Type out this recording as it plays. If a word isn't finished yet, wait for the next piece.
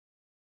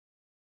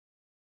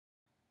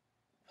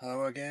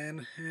Hello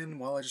again, and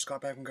well, I just got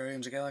back from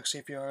Guardians of the Galaxy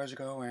a few hours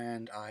ago,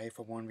 and I,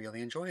 for one,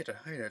 really enjoyed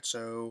it.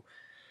 So,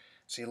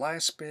 see,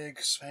 last big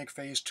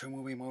Phase 2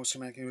 movie,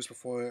 mostly making news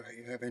before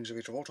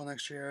Avengers of Ultron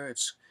next year.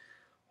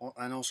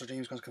 And also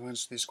James Gunn's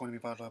convinced this is going to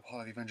be about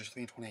part of Avengers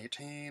 3 in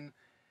 2018.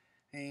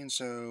 And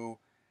so,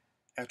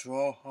 after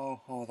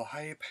all the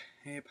hype,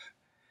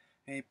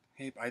 I'd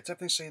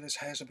definitely say this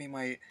has to be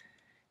my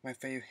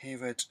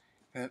favorite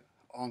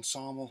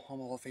ensemble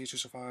of Phase 2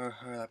 so far.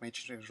 That made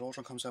James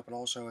Ultron comes up, but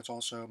also it's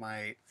also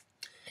my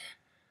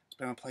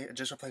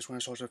just replaced one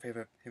of Soldier's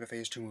favorite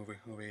Phase 2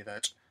 movie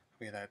that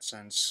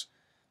since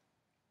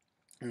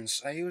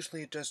I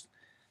usually just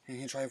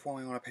try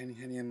forming my own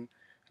opinion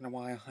in a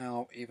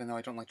while, even though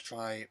I don't like to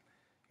try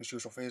its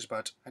usual phase,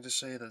 but I just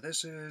say that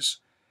this is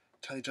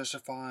totally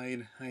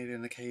justified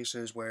in the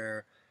cases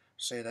where,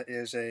 say, that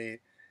is a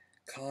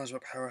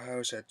cosmic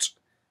powerhouse. It's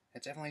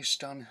definitely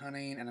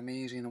stunning and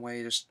amazing in a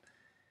way. Just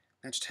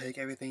let's take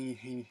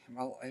everything.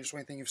 I just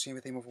really think you've seen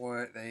everything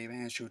before. They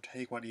managed to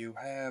take what you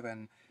have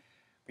and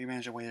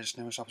remanage a way that just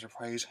never stops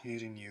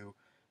surprising you.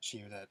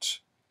 See that,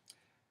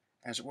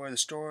 as it were, the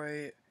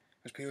story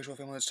is pretty usual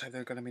film of this type. There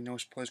are going to be no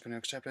spoilers going to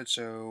accept it.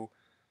 So,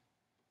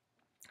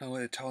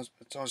 it tells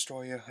a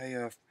story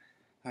of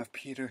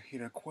Peter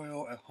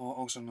Quill,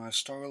 also known as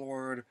Star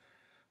Lord,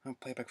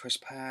 played by Chris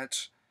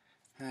Pratt.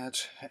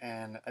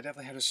 And I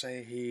definitely have to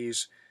say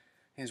he's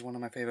one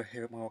of my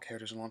favorite Marvel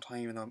characters in a long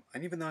time.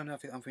 Even though I'm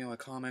not familiar with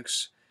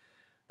comics,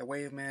 the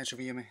way you've managed to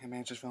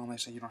manage this film, I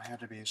say you don't have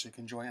to be, so you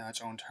can enjoy it on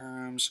its own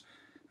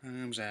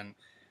and that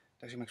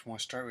actually makes more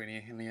start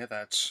reading. And yet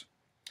that's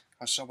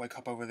a Subway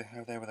Cup over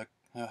there with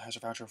has a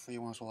voucher for free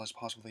one, as well as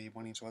possibly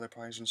winning some other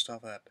prizes and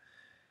stuff.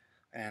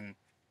 And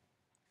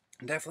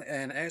definitely,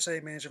 and as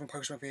a manager from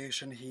Parks and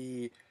Recreation,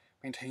 he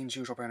maintains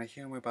usual brand of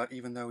humor, but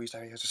even though he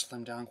has to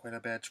slim down quite a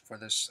bit for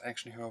this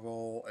action hero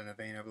role in the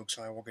vein of Luke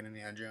Skywalker and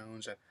Indiana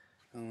Jones at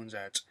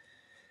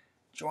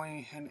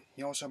joining him,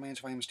 he also managed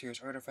to find a mysterious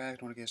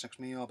artifact in order to get his next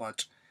meal,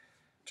 but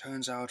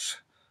turns out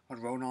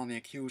what Ronan the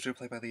Accuser,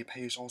 played by Lee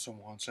Pace, also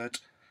wants it,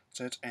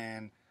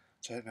 and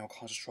to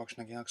cause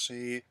destruction of the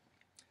galaxy.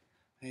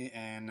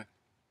 And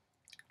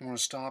in order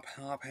to stop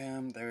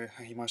him,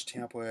 he must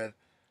team up with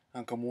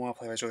Gamora,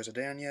 played by Zoe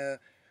Saldana,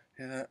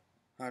 uh,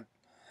 uh,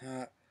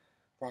 uh,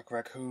 Rock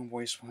Raccoon,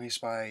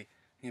 voiced by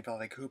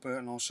Bradley Cooper,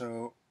 and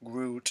also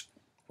Groot,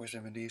 voiced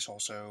by Vin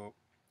Diesel.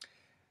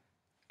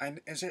 And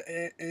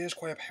it is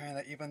quite apparent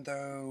that even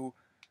though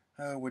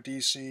with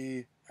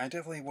DC, I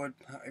definitely would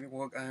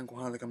work and go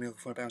on the company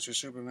for Bounce to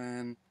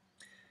Superman.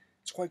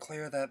 It's quite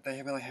clear that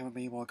they really haven't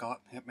been able to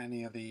get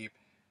many of the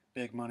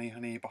big money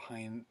honey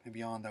behind and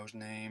beyond those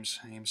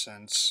names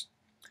since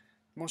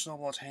most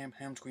notable at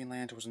Ham's Green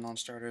Lantern was a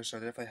non-starter, so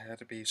they definitely had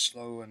to be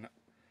slow in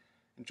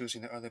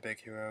introducing the other big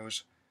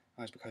heroes,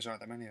 that's because there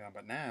aren't that many of them.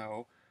 But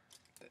now,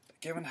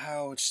 given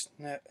how it's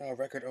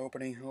record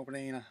opening,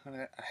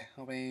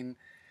 I mean,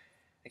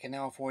 it can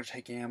now afford to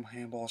take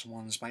handballs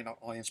ones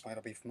audience might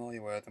not be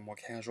familiar with, and more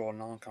casual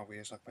non-comic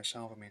readers like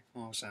myself. I mean,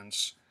 no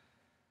sense.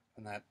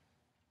 And that,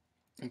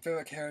 and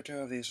favorite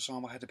character of the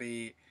ensemble had to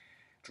be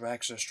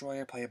Drax the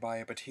Destroyer, played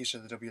by Batista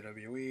of the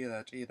WWE.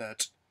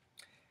 That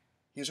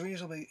he's a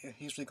reasonably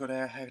good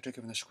actor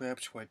given the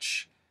script,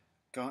 which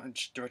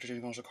director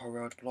James also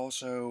co-wrote, but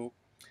also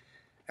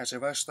as a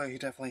wrestler, he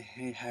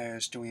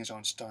has doing his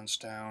own stunts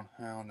down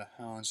on the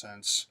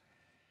sense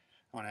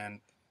on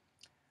end.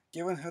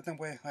 Given the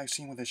way I've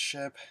seen with his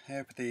ship,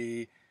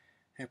 the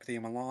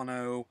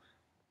Milano,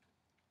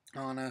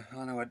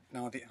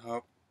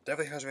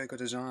 definitely has a very good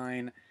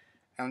design.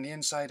 And on the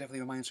inside, definitely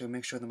reminds me of a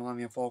mixture of the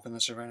Millennium Falcon and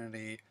the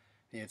Serenity.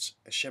 It's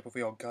a ship with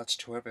real guts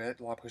to it, but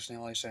a lot of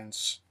personality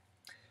since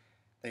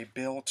they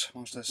built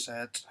most of the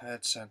sets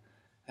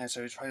and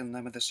so they tried to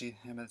limit the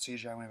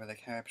CGI whenever they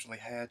absolutely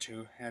had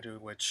to,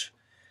 which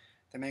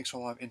that makes a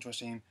lot of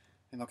interesting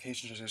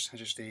locations, such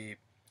as the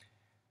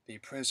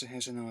prison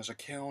is known as a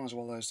kiln, as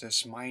well as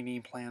this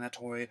mining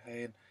planetoid.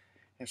 And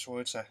so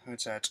it's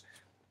that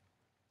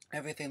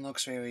everything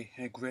looks very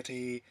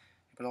gritty,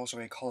 but also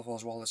very colorful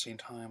as well at the same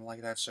time,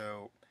 like that.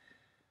 So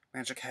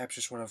managed to capture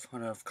sort of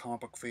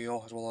comic book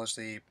feel, as well as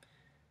the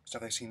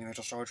stuff I've seen in the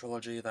original Star Wars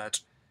trilogy.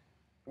 That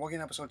working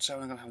on episode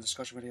 7, I'm gonna have a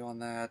discussion video on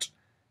that.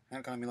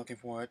 I'm gonna be looking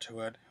forward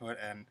to it,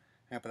 and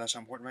yeah, but that's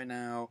not important right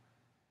now.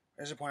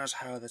 I just point out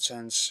how that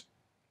since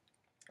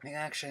the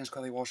action is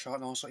clearly well shot,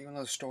 and also even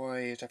though the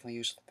story is definitely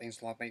used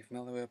things a lot maybe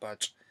familiar with,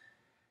 but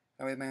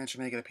I managed to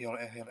make it appeal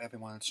to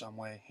everyone in some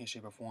way,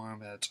 shape, or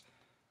form. That's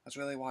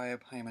really why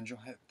I'm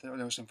enjoying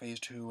in Phase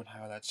 2 and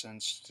how that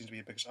sense seems to be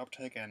the biggest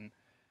uptick, and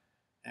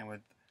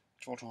with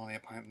Ultron on the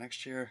appointment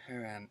next year.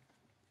 And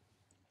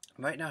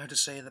right now, I have to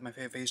say that my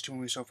favorite Phase 2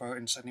 movie so far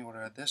in descending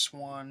order are this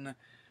one,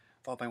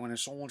 followed by Winter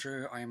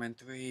Soldier, Iron Man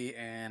 3,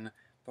 and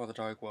Thor the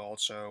Dark World.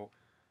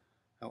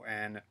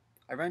 And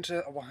I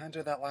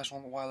rented that last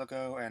one a while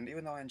ago, and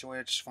even though I enjoyed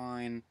it just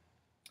fine,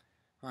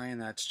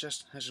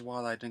 this is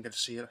why I didn't get to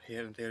see it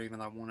here in theater, even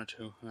though I wanted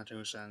to,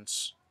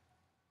 since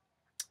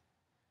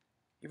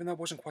even though it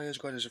wasn't quite as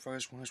good as the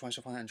first one, I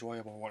still found it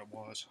enjoyable what it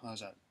was. How's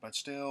that? But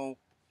still,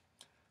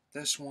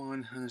 this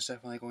one is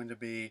definitely going to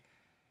be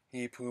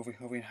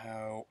proving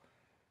how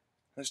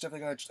it's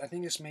definitely got. I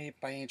think this may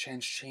by any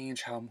chance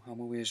change how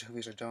movies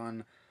are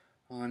done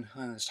on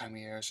this time of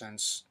year,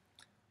 since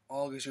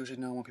August usually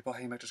know when people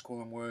heading back to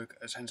school and work.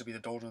 It tends to be the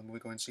doldrum movie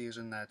going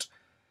season. That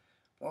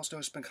also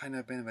it's been kind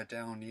of been a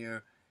down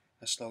year,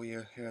 a slow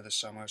year here this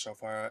summer so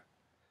far.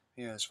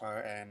 Here this far,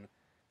 and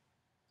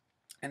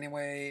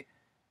anyway,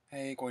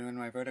 hey, going on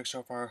my verdict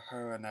so far,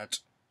 her and that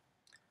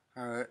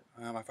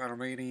my final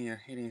rating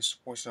is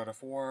 4 out of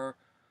 4.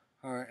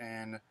 Her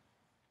and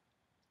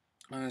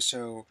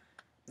so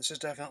this is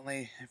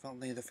definitely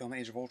the film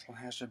Age of Ultron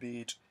has to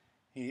beat.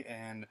 He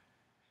and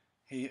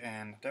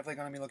definitely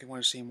gonna be looking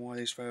forward to see more of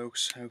these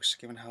folks.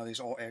 Given how these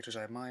all actors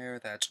I admire,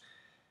 that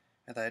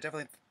I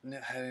definitely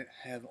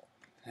had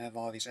a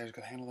lot of these actors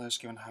could handle this.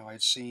 Given how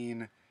I'd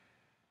seen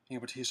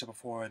Batista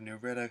before and New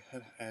Riddick,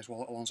 as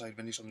well alongside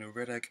Vin Diesel, New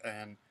Riddick,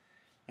 and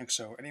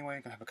so anyway,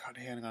 I'm gonna have a cut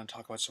here and I'm gonna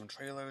talk about some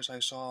trailers I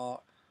saw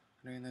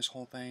during this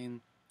whole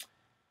thing.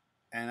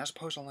 And as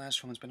opposed to the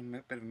last film, it's been a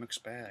bit of a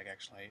mixed bag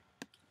actually.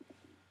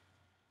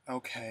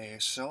 Okay,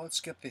 so let's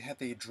get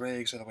the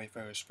dregs out of the way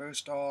first.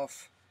 First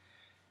off,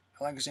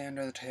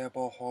 Alexander the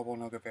Terrible, Horrible,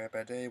 No Good, Very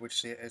Bad Day,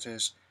 which is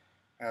his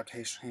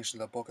adaptation of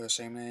the book of the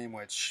same name,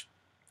 which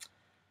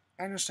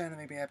I understand that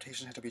maybe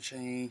adaptations have to be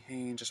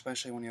changed,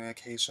 especially when you're in a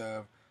case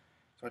of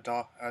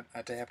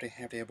adapting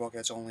a book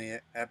that's only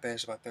at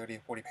best about 30 or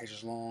 40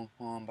 pages long,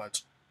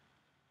 but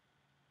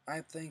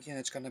I'm thinking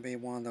it's going to be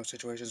one of those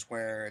situations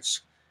where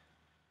it's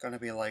going to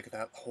be like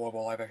that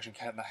horrible live-action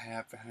Cat in the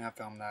Hat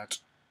film that,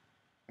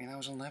 I mean, I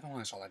was 11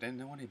 when I saw that. I didn't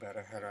know any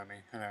better.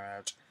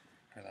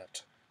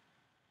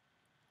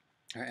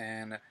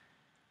 And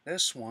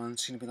this one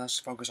seemed to be less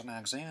focused on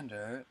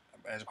Alexander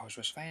as opposed to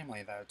his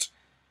family.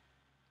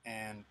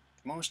 And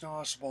most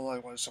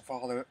noticeable was the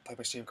father, played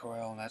by Steve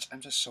Carell, and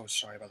I'm just so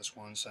sorry about this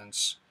one,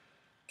 since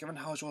given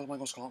how well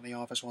Michael Scott in The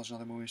Office was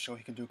another movie show,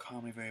 he can do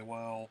comedy very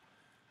well.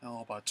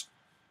 But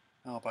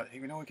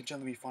even though he can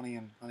generally be funny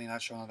in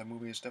that show and other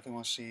movies, definitely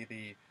want to see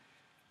the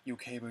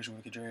UK version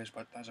with Ricky Gervais,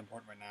 but that's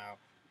important right now.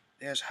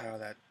 Is how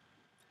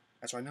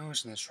that's what I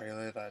noticed in this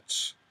trailer,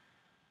 that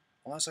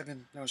unless I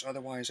can notice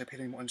otherwise, I appear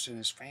to be more interested in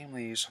his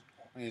family's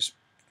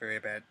very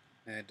bad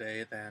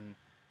day than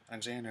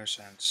Alexander,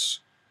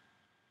 since.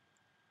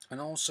 And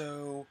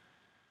also,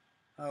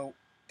 oh,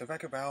 the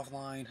Wreck-It Ralph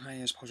line, hi,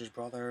 his Poacher's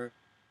brother.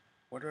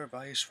 What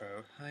advice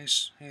for?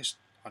 He's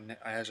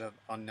as an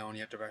unknown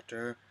yet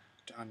director,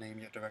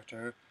 unnamed yet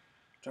director.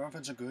 The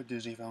reference a good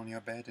Disney film, or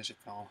bad Disney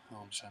film,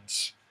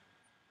 sense.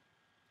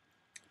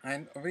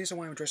 And the reason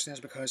why I'm interested in this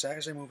is because that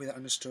is a movie that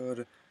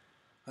understood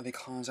the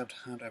concept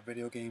of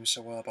video games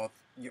so well, about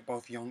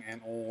both young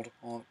and old,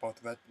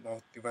 both the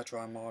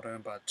retro and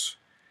modern, but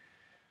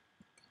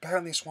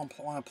apparently one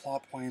of the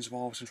plot points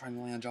involves in trying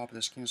to land a job at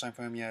this game design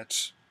firm,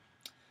 yet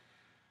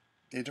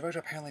the director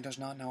apparently does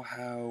not know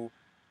how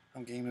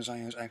game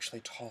designers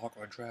actually talk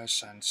or dress,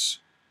 since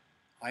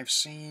I've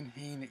seen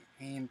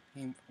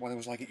what it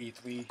was like at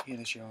E3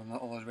 this year, and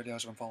all those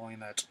videos I've been following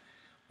that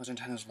was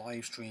Nintendo's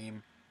live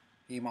stream,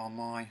 him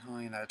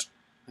online, that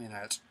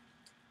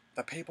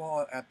the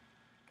people at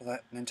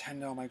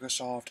Nintendo,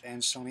 Microsoft,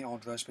 and Sony all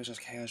dress business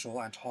casual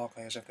and talk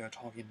as if they're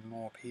talking to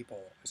normal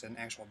people, as in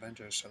actual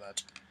Avengers, so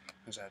that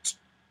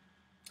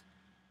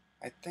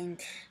I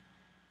think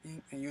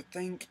you'd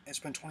think it's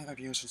been 25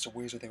 years since the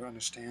Wizard they would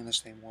understand this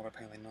thing more, but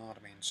apparently not.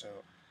 I mean,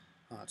 so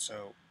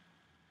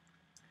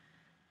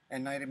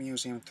and Night at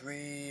Museum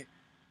 3,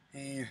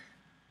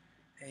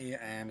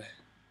 and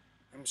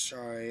I'm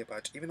sorry,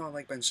 but even though I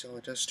like Ben Stiller,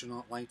 I just do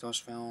not like those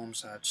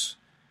films.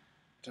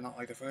 Did not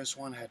like the first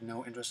one, had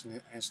no interest in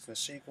the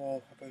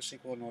sequel,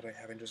 nor did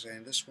I have interest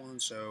in this one,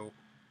 so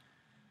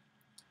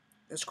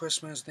this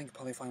Christmas I think I'll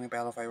probably find my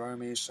Battle for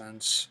Army,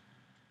 since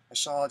I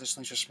saw this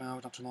Delicious Smell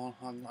not too long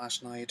on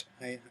last night,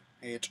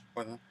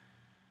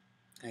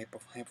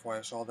 before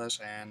I saw this,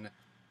 and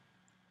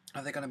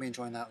I think I'm going to be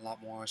enjoying that a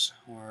lot more,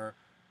 or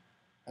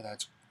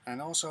that.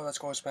 And also, let's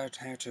go back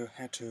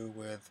to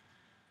with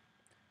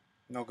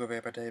No Good Very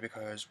Bad Day,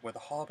 because with The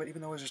Hobbit,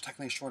 even though it was just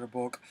technically a shorter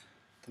book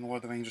than Lord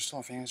of the Rings, is still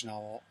a fantasy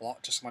novel.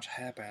 Just so much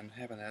happened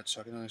in it, so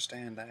I can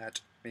understand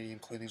that. Maybe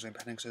including some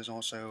appendices,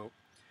 also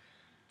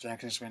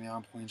Jackson's many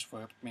on points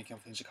for making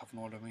up things a couple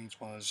Lord of the Rings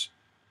was.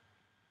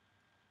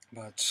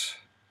 But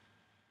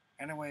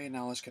anyway,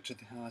 now let's get to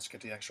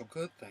the actual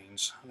good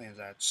things. I think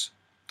that's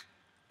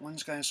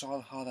once you guys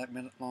saw how that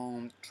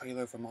minute-long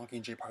trailer for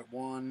Mockingjay Part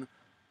 1,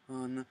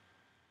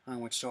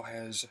 which still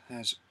looks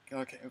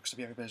to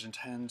be every bit as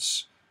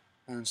intense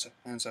and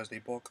as the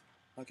book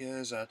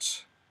is.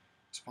 That's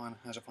fun.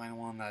 Has a final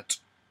one that.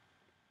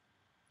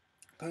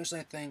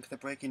 Personally, I think the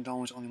Breaking Dawn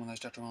was only one that's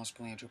detrimental to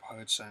splitting into 2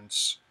 parts,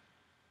 since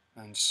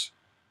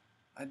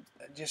I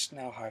just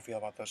know how I feel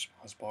about those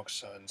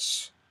books,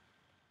 since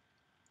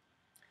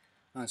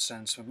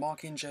with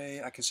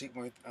Mockingjay, I can see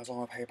as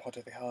long as Harry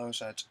Potter the Hallows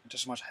that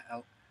just so much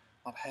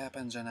what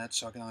happens in it,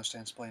 so I can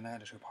understand splitting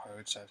that into 2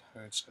 parts. That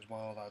hurts as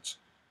well.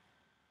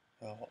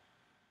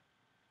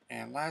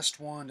 And last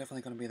one,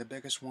 definitely going to be the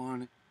biggest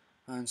one,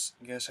 and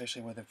guess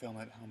actually where the film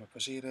had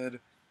proceeded.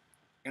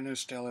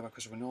 Interstellar by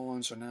Christopher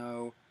Nolan, so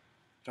now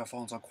it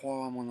falls on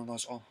Quorum, one of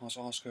those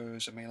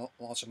Oscars that made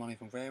lots of money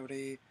from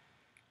Gravity.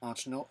 Now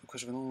it's no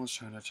Christopher Nolan's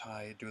turn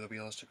to do the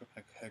realistic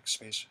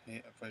space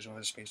version of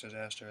a space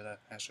disaster that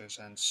has no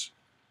sense.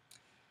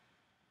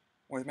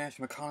 With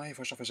Matthew McConaughey,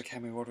 first off, as a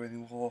cameo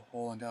award-winning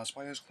role in Dallas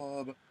Buyers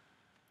Club,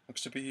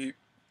 looks to be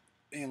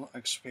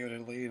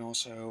spirited lead, and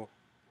also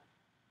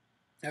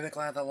I'm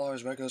glad that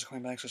Laura's regulars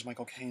coming back as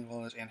Michael Caine, as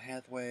well as Anne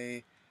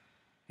Hathaway,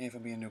 and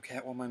even being a new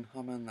Catwoman,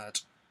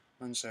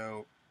 and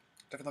so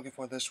definitely looking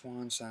for this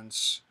one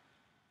since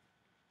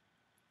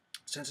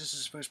this is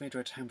his first major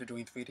attempt at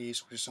doing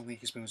 3Ds, which is something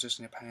he's been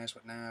resisting in the past,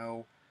 but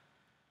now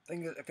I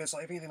think if it's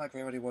like anything like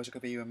Gravity was, it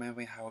could be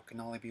remembering how it can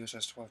not only be used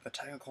as the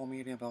technical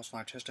medium, but also an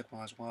artistic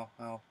one as well,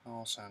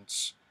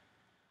 since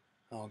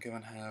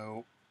given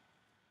how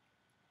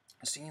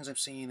the scenes I've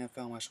seen in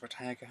film are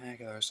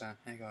spectacular,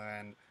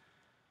 and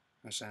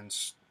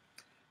since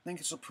I think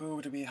it's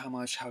proved to be how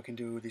it can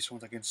do these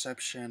ones like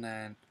Inception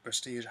and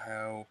Prestige,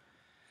 how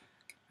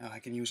I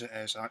can use it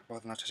as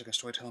both an artistic and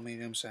storytelling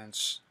medium,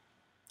 since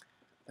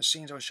the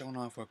scenes that were shown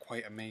off were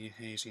quite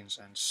amazing.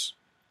 Since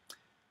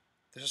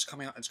this is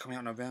coming out, it's coming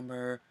out in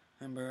November,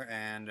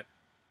 and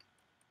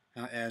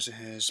as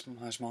his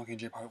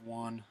Mockingjay Part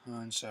 1,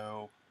 and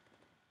so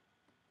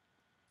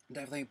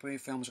definitely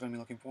brave films I'm going to be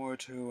looking forward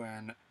to,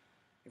 and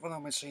if I'm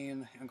going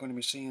to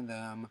be seeing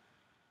them,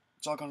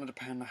 it's all going to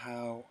depend on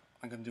how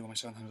I'm going to do my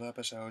 700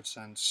 episodes,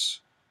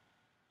 since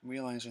I'm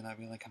realizing that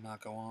really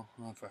cannot go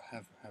on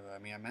forever. I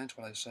mean, I meant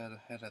what I said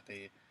at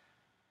the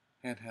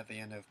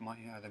end of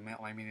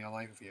my media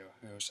life review,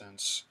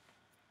 since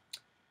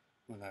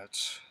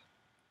that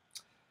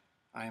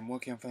I am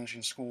working on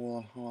finishing school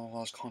and while I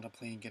was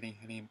contemplating getting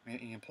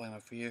any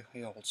employment field,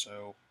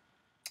 so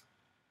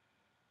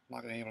I'm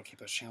not going to be able to keep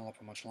this channel up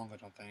for much longer, I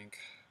don't think.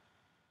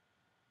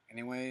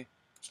 Anyway,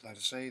 just like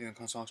to say, the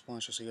Console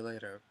Explosion, see you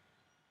later.